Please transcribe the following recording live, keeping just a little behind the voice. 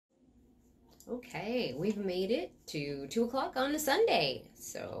Okay, we've made it to 2 o'clock on a Sunday.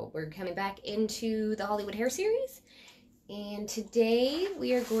 So we're coming back into the Hollywood Hair series. And today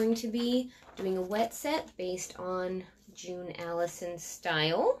we are going to be doing a wet set based on June Allison's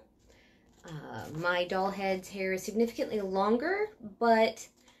style. My doll head's hair is significantly longer, but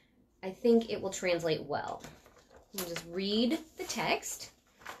I think it will translate well. I'll just read the text,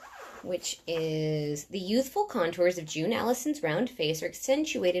 which is, the youthful contours of June Allison's round face are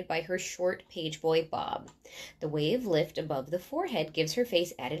accentuated by her short pageboy bob. The wave lift above the forehead gives her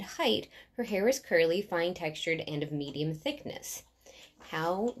face added height. Her hair is curly, fine-textured, and of medium thickness.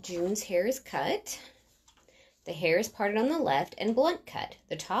 How June's hair is cut. The hair is parted on the left and blunt cut.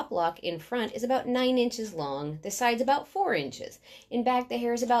 The top lock in front is about 9 inches long, the sides about 4 inches. In back, the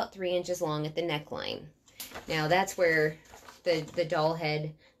hair is about 3 inches long at the neckline. Now, that's where the doll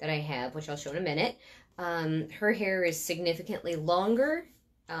head that I have, which I'll show in a minute, her hair is significantly longer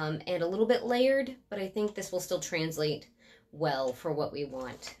and a little bit layered, but I think this will still translate well for what we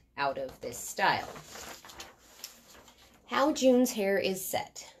want out of this style. How June's hair is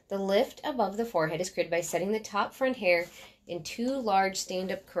set. The lift above the forehead is created by setting the top front hair in 2 large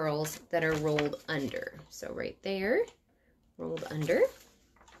stand-up curls that are rolled under. So right there, rolled under.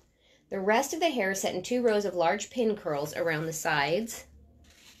 The rest of the hair is set in 2 rows of large pin curls around the sides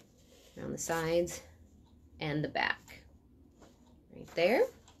and the back. Right there.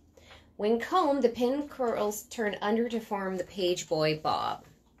 When combed, the pin curls turn under to form the pageboy bob.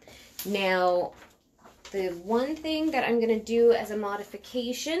 Now, the one thing that I'm going to do as a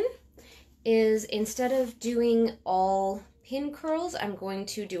modification is, instead of doing all pin curls, I'm going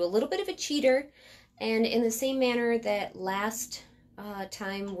to do a little bit of a cheater, and in the same manner that last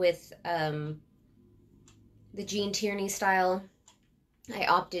time with the Jean Tierney style, I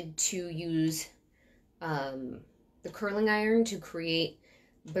opted to use the curling iron to create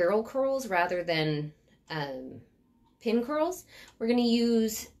barrel curls rather than pin curls. We're going to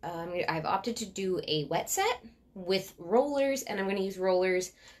use, I've opted to do a wet set with rollers, and I'm going to use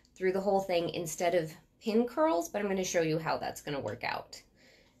rollers through the whole thing instead of pin curls, but I'm going to show you how that's going to work out.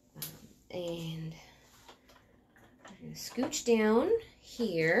 And I'm going to scooch down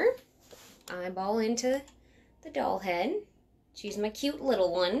here, eyeball into the doll head. She's my cute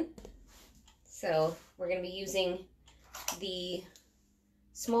little one. So we're going to be using the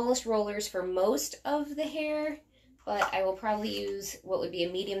smallest rollers for most of the hair, but I will probably use what would be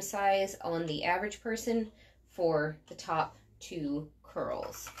a medium size on the average person for the top 2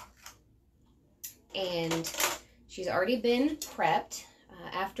 curls. And she's already been prepped.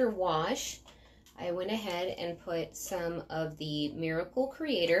 After wash, I went ahead and put some of the Miracle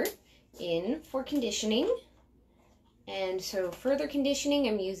Creator in for conditioning. And so further conditioning,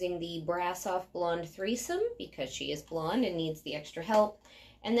 I'm using the Brass Off Blonde Threesome because she is blonde and needs the extra help.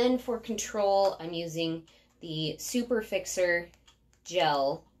 And then for control, I'm using the Super Fixer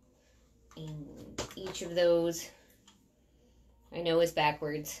Gel. And each of those, I know, is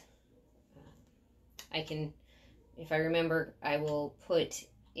backwards. I can, if I remember, I will put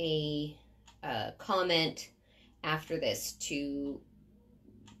a comment after this to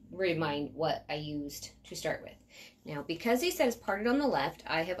remind what I used to start with. Now, because he says parted on the left,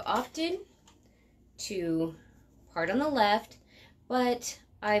 I have opted to part on the left, but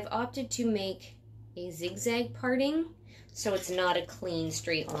I've opted to make a zigzag parting so it's not a clean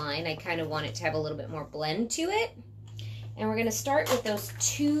straight line. I kind of want it to have a little bit more blend to it. And we're going to start with those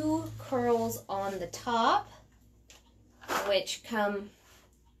 2 curls on the top, which come,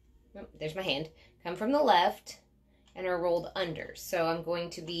 oh, there's my hand, come from the left and are rolled under. So I'm going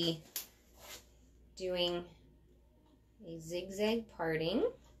to be doing a zigzag parting.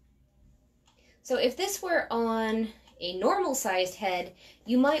 So if this were on a normal sized head,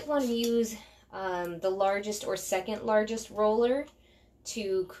 you might want to use the largest or second largest roller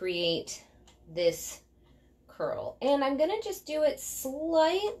to create this curl. And I'm gonna just do it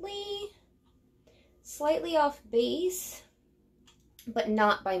slightly off base, but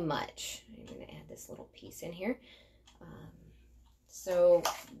not by much. I'm gonna add this little piece in here. So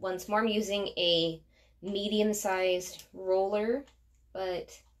once more, I'm using a medium-sized roller,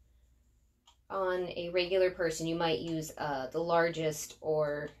 but on a regular person, you might use the largest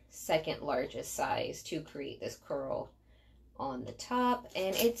or second largest size to create this curl on the top.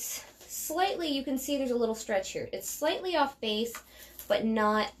 And it's slightly, you can see there's a little stretch here. It's slightly off base, but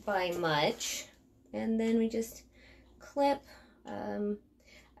not by much. And then we just clip.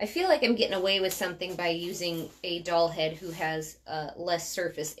 I feel like I'm getting away with something by using a doll head who has less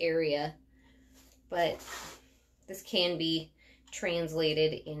surface area, but this can be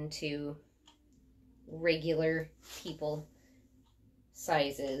translated into regular people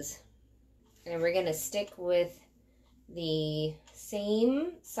sizes. And we're going to stick with the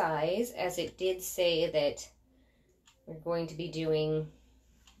same size, as it did say that we're going to be doing,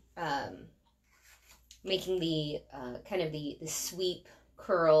 making the kind of the sweep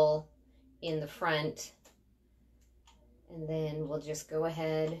curl in the front. And then we'll just go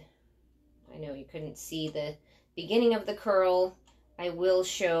ahead. I know you couldn't see the beginning of the curl. I will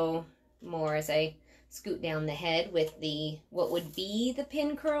show more as I scoot down the head with the what would be the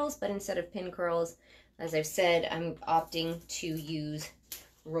pin curls, but instead of pin curls, as I've said, I'm opting to use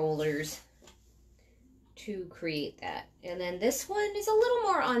rollers to create that. And then this one is a little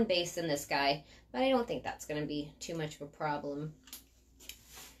more on base than this guy, but I don't think that's going to be too much of a problem.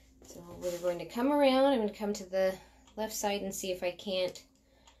 So we're going to come around. I'm going to come to the left side and see if I can't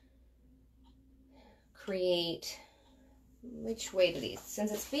create, which way do these,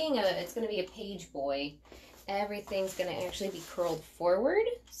 since it's going to be a page boy, everything's going to actually be curled forward.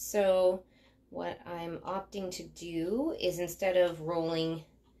 So what I'm opting to do is, instead of rolling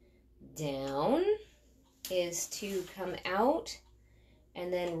down, is to come out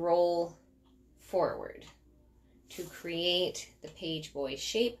and then roll forward to create the page boy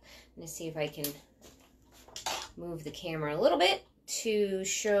shape. I'm going to see if I can move the camera a little bit to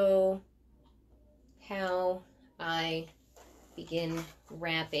show how I begin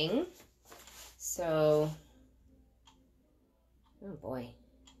wrapping. So, oh boy.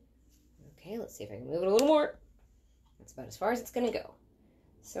 Okay, let's see if I can move it a little more. That's about as far as it's going to go.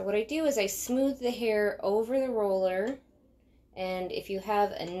 So what I do is I smooth the hair over the roller, and if you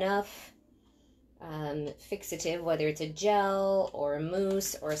have enough fixative, whether it's a gel or a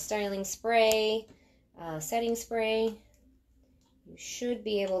mousse or a styling spray, setting spray, you should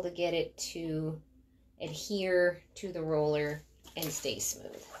be able to get it to adhere to the roller and stay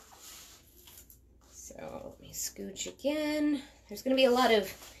smooth. So let me scooch again. There's going to be a lot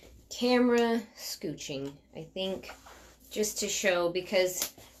of camera scooching, I think, just to show,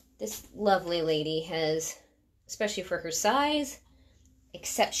 because this lovely lady has, especially for her size,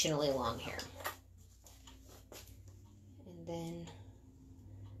 exceptionally long hair. And then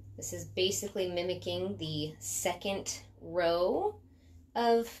this is basically mimicking the second row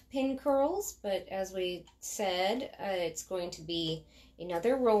of pin curls, but as we said, it's going to be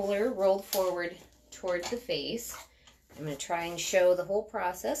another roller rolled forward towards the face. I'm going to try and show the whole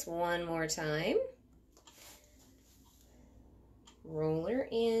process one more time. Roller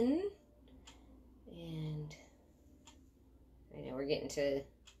in, and I know we're getting to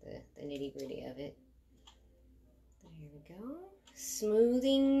the nitty-gritty of it. There we go.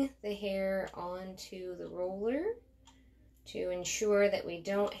 Smoothing the hair onto the roller to ensure that we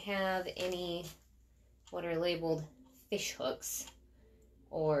don't have any what are labeled fish hooks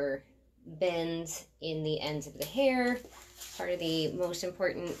or bends in the ends of the hair. Part of the most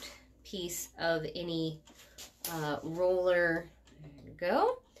important piece of any roller, there we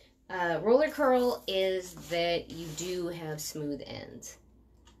go, roller curl is that you do have smooth ends.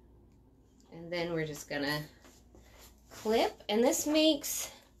 And then we're just gonna clip, and this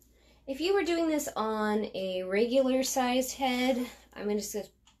makes, if you were doing this on a regular sized head, I'm gonna just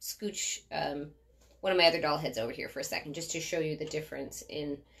scooch one of my other doll heads over here for a second, just to show you the difference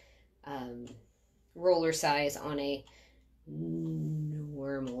in roller size on a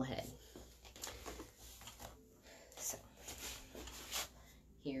normal head. So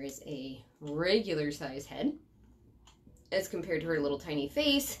here is a regular size head as compared to her little tiny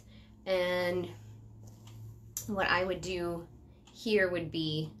face, and what I would do here would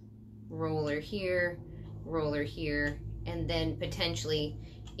be roller here, and then potentially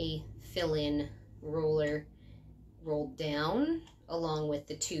a fill-in roller rolled down along with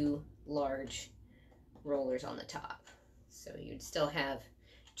the two large rollers on the top. So you'd still have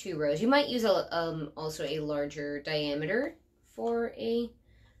two rows. You might use also a larger diameter for a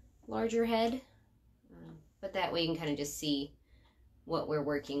larger head, but that way you can kind of just see what we're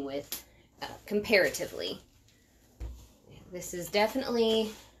working with comparatively. This is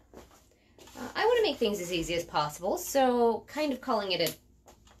definitely, I want to make things as easy as possible, so kind of calling it a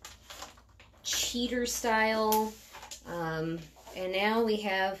cheater style. And now we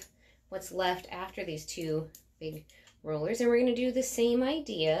have what's left after these two big rollers, and we're going to do the same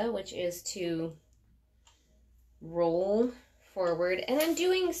idea, which is to roll forward. And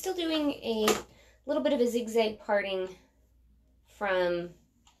I'm still doing a little bit of a zigzag parting from,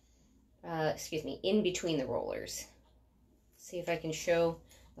 in between the rollers. See if I can show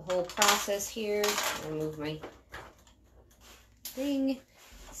the whole process here. I'll move my thing.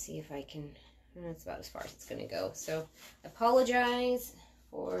 See if I can, that's about as far as it's going to go. So I apologize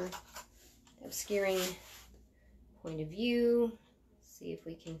for the obscuring point of view. See if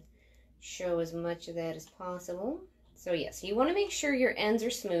we can show as much of that as possible. So yes, you want to make sure your ends are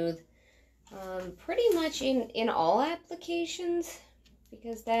smooth pretty much in all applications,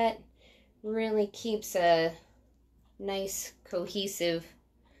 because that really keeps a nice cohesive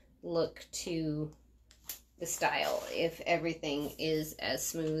look to the style. If everything is as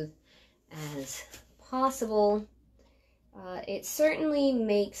smooth as possible, it certainly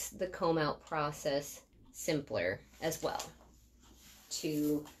makes the comb out process simpler as well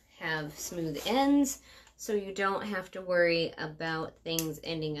to have smooth ends, so you don't have to worry about things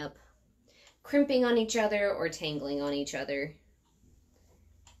ending up crimping on each other or tangling on each other.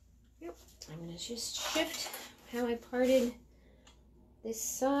 Yep. I'm going to just shift how I parted this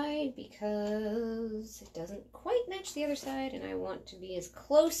side because it doesn't quite match the other side, and I want to be as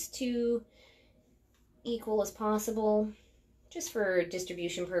close to equal as possible, just for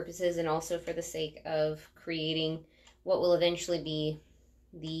distribution purposes and also for the sake of creating what will eventually be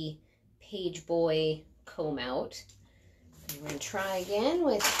the Page Boy comb out. I'm going to try again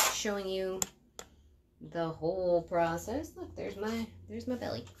with showing you the whole process. Look, there's my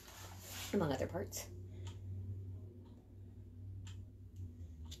belly, among other parts.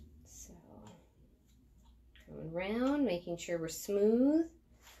 So, coming around, making sure we're smooth.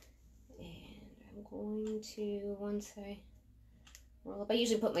 And I'm going to, once I roll up, I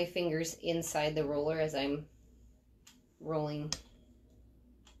usually put my fingers inside the roller as I'm rolling,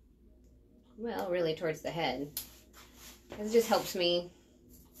 well, really towards the head, because it just helps me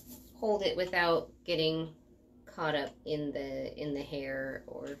hold it without getting caught up in the hair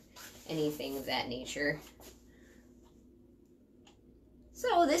or anything of that nature.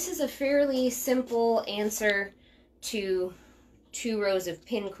 So this is a fairly simple answer to 2 rows of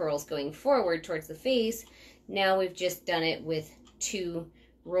pin curls going forward towards the face. Now we've just done it with 2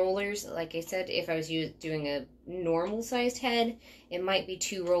 rollers. Like I said, if I was doing a normal sized head, it might be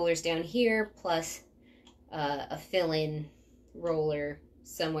 2 rollers down here plus a fill-in roller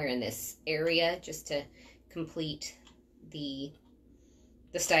somewhere in this area, just to complete the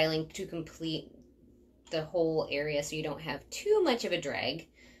styling, to complete the whole area, so you don't have too much of a drag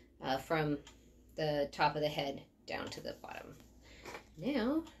from the top of the head down to the bottom.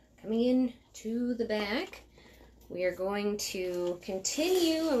 Now, coming in to the back, we are going to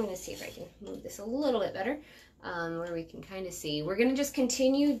continue. I'm going to see if I can move this a little bit better, where we can kind of see. We're going to just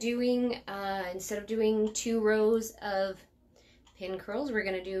continue doing, instead of doing 2 rows of pin curls, we're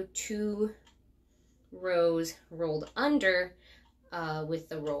going to do 2 rows rolled under with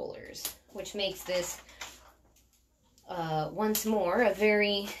the rollers, which makes this once more a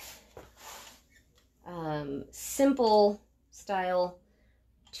very simple style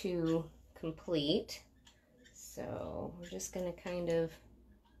to complete. So we're just going to kind of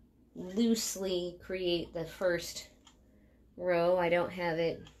loosely create the first row. I don't have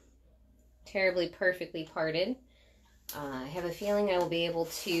it terribly perfectly parted. I have a feeling I will be able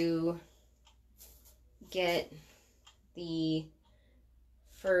to get the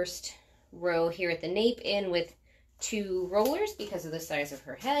first row here at the nape in with 2 rollers because of the size of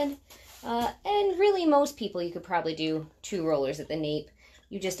her head. And really most people, you could probably do 2 rollers at the nape.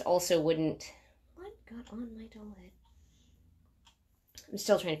 You just also wouldn't... What got on my doll head? I'm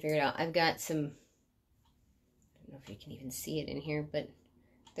still trying to figure it out. I've got some... I don't know if you can even see it in here, but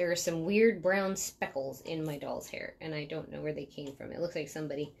there are some weird brown speckles in my doll's hair, and I don't know where they came from. It looks like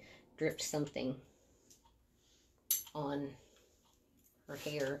somebody dripped something on her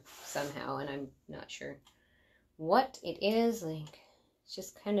hair somehow, and I'm not sure what it is. Like, it's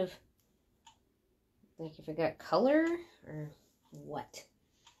just kind of like if it got color or what.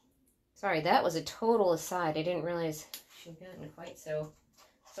 Sorry, that was a total aside. I didn't realize she'd gotten quite so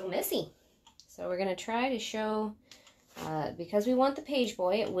messy. So we're going to try to show, because we want the Page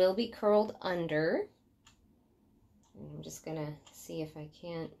Boy, it will be curled under. And I'm just going to see if I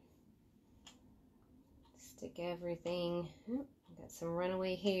can't stick everything. Oh, I've got some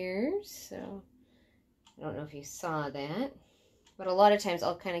runaway hairs, so I don't know if you saw that. But a lot of times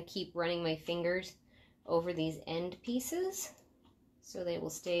I'll kind of keep running my fingers over these end pieces so they will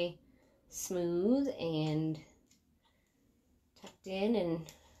stay smooth and tucked in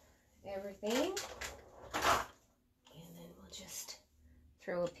and everything. And then we'll just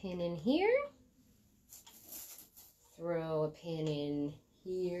throw a pin in here, throw a pin in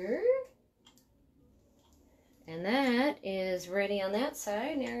here, and that is ready on that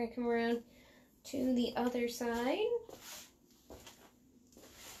side. Now we're going to come around to the other side.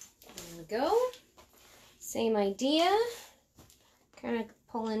 There we go. Same idea. Kind of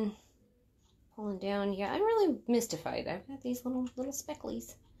pulling down. Yeah, I'm really mystified. I've got these little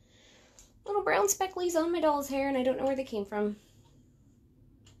specklies. Little brown specklies on my doll's hair, and I don't know where they came from.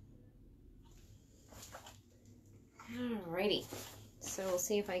 Alrighty, so we'll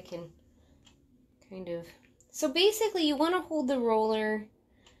see if I can kind of, so basically you want to hold the roller,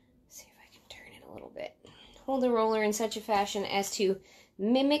 see if I can turn it a little bit, hold the roller in such a fashion as to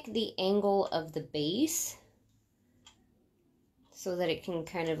mimic the angle of the base so that it can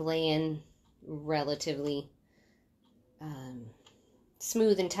kind of lay in relatively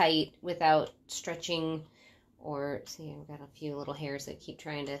smooth and tight without stretching or, see, I've got a few little hairs that keep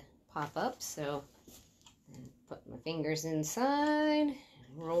trying to pop up, so put my fingers inside,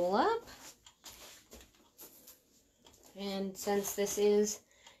 roll up. And since this is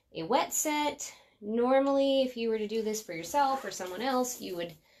a wet set, normally if you were to do this for yourself or someone else, you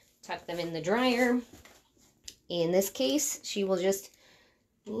would tuck them in the dryer. In this case, she will just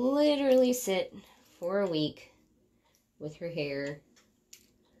literally sit for a week with her hair.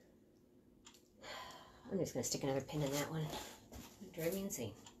 I'm just going to stick another pin in that one. It'll drive me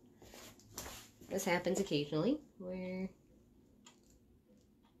insane. This happens occasionally where,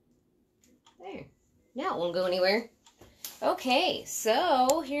 there, now it won't go anywhere. Okay,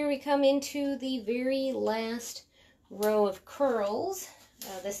 so here we come into the very last row of curls.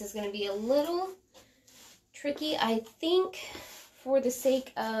 This is going to be a little tricky, I think, for the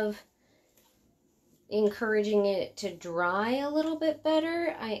sake of encouraging it to dry a little bit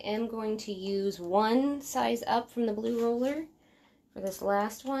better. I am going to use one size up from the blue roller for this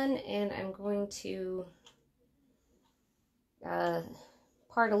last one, and I'm going to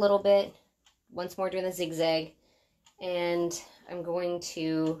part a little bit, once more doing the zigzag, and I'm going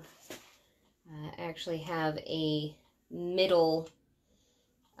to actually have a middle,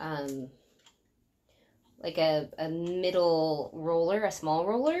 like a middle roller, a small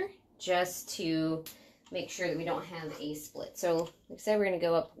roller, just to make sure that we don't have a split. So, like I said, we're going to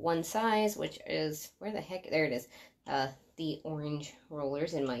go up one size, which is, where the heck, there it is, the orange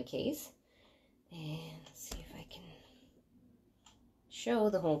rollers in my case. And let's see if I can show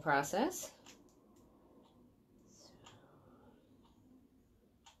the whole process.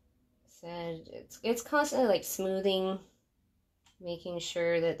 Said it's constantly like smoothing, making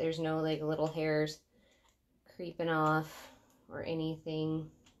sure that there's no like little hairs creeping off or anything.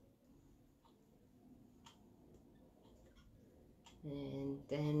 And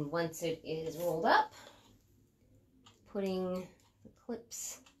then once it is rolled up, putting the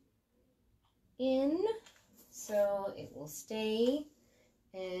clips in so it will stay.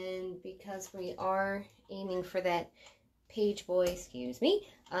 And because we are aiming for that page boy, excuse me,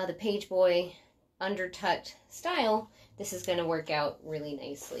 the page boy undertucked style, this is going to work out really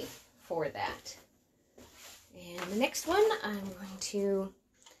nicely for that. And the next one, I'm going to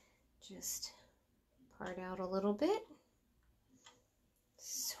just part out a little bit.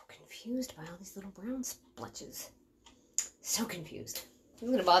 So confused by all these little brown splotches. So confused. It's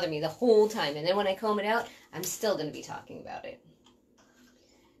going to bother me the whole time. And then when I comb it out, I'm still going to be talking about it.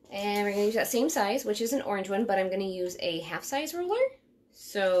 And we're going to use that same size, which is an orange one, but I'm going to use a half size ruler.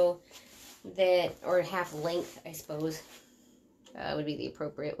 So that, or half length, I suppose, would be the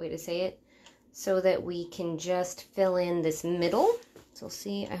appropriate way to say it. So that we can just fill in this middle. So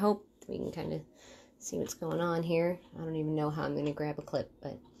see, I hope we can kind of see what's going on here. I don't even know how I'm going to grab a clip,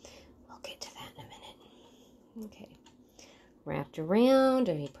 but we'll get to that in a minute. Okay. Wrapped around.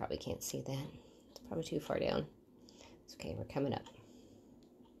 Oh, you probably can't see that. It's probably too far down. It's okay, we're coming up.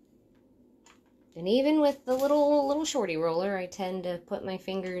 And even with the little shorty roller, I tend to put my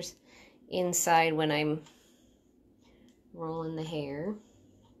fingers inside when I'm rolling the hair.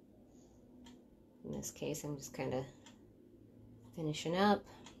 In this case, I'm just kind of finishing up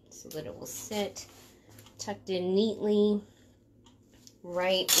so that it will sit tucked in neatly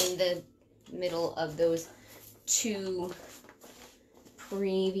right in the middle of those two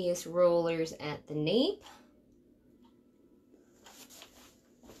previous rollers at the nape.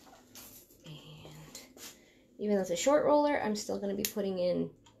 Even though it's a short roller, I'm still going to be putting in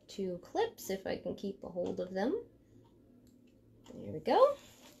 2 clips if I can keep a hold of them. There we go.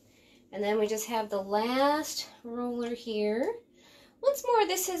 And then we just have the last roller here. Once more,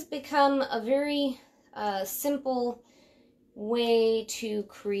 this has become a very simple way to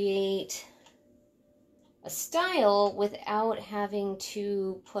create a style without having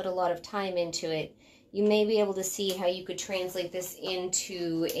to put a lot of time into it. You may be able to see how you could translate this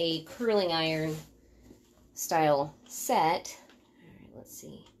into a curling iron style set. All right, let's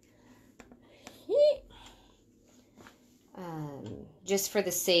see. Just for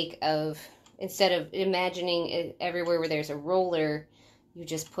the sake of, instead of imagining it everywhere where there's a roller, you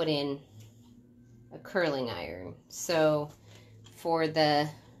just put in a curling iron. So for the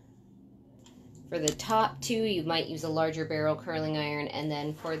top 2, you might use a larger barrel curling iron, and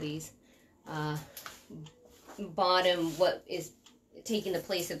then for these bottom, what is taking the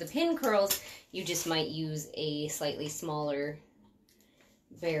place of the pin curls, you just might use a slightly smaller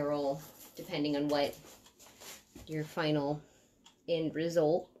barrel, depending on what your final end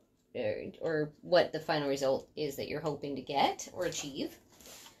result, or what the final result is that you're hoping to get or achieve.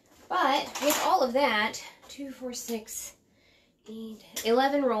 But with all of that, 2, 4, 6, 8,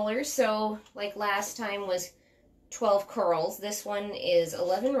 11 rollers. So like last time was 12 curls. This one is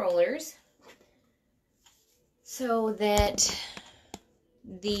 11 rollers. So that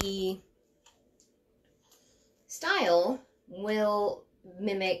the style will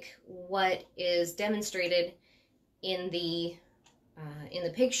mimic what is demonstrated in the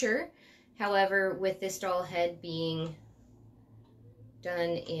picture. However, with this doll head being done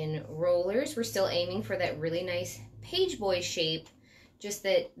in rollers, we're still aiming for that really nice page boy shape, just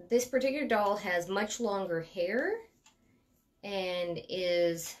that this particular doll has much longer hair and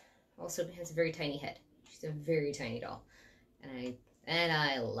also has a very tiny head. She's a very tiny doll, and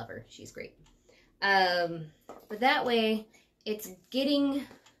I love her. She's great. But that way it's getting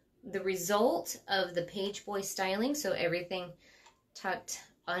the result of the page boy styling, so everything tucked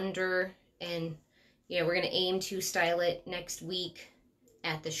under, and we're going to aim to style it next week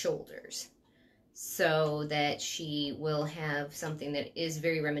at the shoulders so that she will have something that is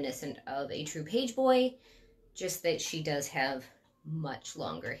very reminiscent of a true page boy, just that she does have much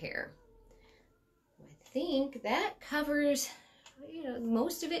longer hair. I think that covers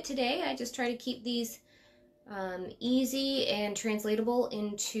most of it today. I just try to keep these easy and translatable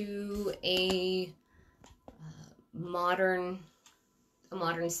into a modern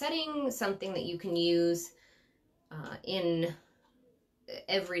setting, something that you can use in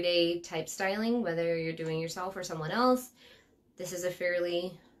everyday type styling, whether you're doing yourself or someone else. This is a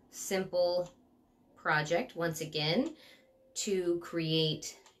fairly simple project, once again, to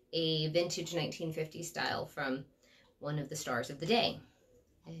create a vintage 1950s style from one of the stars of the day.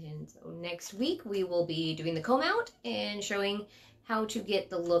 And so next week we will be doing the comb out and showing how to get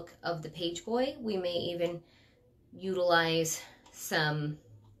the look of the page boy. We may even utilize I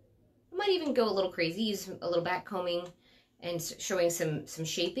might even go a little crazy, use a little back combing and showing some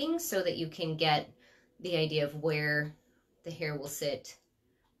shaping so that you can get the idea of where the hair will sit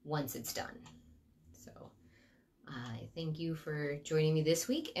once it's done. So I thank you for joining me this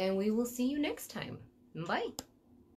week, and we will see you next time. Bye.